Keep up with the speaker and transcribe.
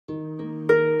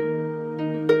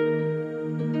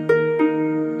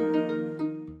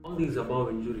these above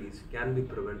injuries can be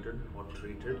prevented or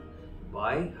treated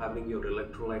by having your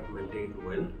electrolyte maintained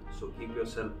well. So keep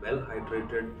yourself well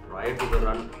hydrated prior to the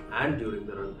run and during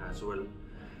the run as well.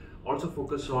 Also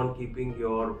focus on keeping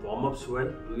your warm-ups well.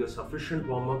 Do your sufficient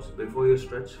warm-ups before your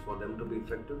stretch for them to be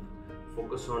effective.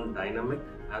 Focus on dynamic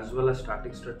as well as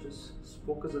static stretches.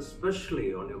 Focus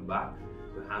especially on your back,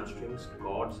 your hamstrings,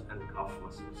 quads and calf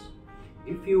muscles.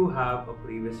 If you have a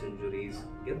previous injuries,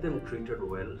 get them treated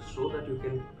well so that you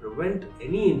can prevent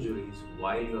any injuries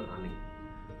while you're running.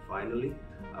 Finally,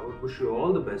 I would wish you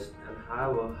all the best and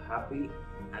have a happy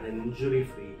and an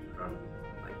injury-free run.